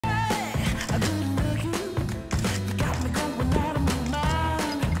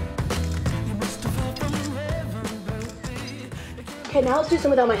Okay, now let's do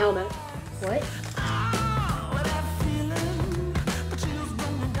some without my helmet. What?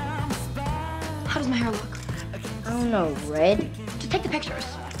 How does my hair look? I don't know, red? Just take the pictures.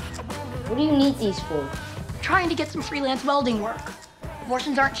 What do you need these for? Trying to get some freelance welding work.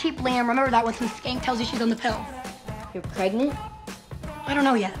 Abortions aren't cheap, Liam. Remember that when some skank tells you she's on the pill. You're pregnant? I don't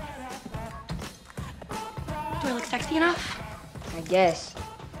know yet. Do I look sexy enough? I guess.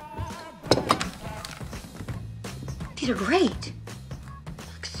 These are great.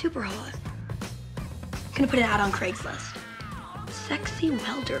 Look super hot. I'm gonna put an ad on Craigslist. Sexy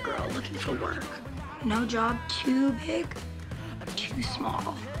welder girl looking for work. No job too big, too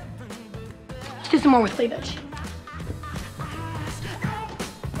small. Let's do some more with cleavage.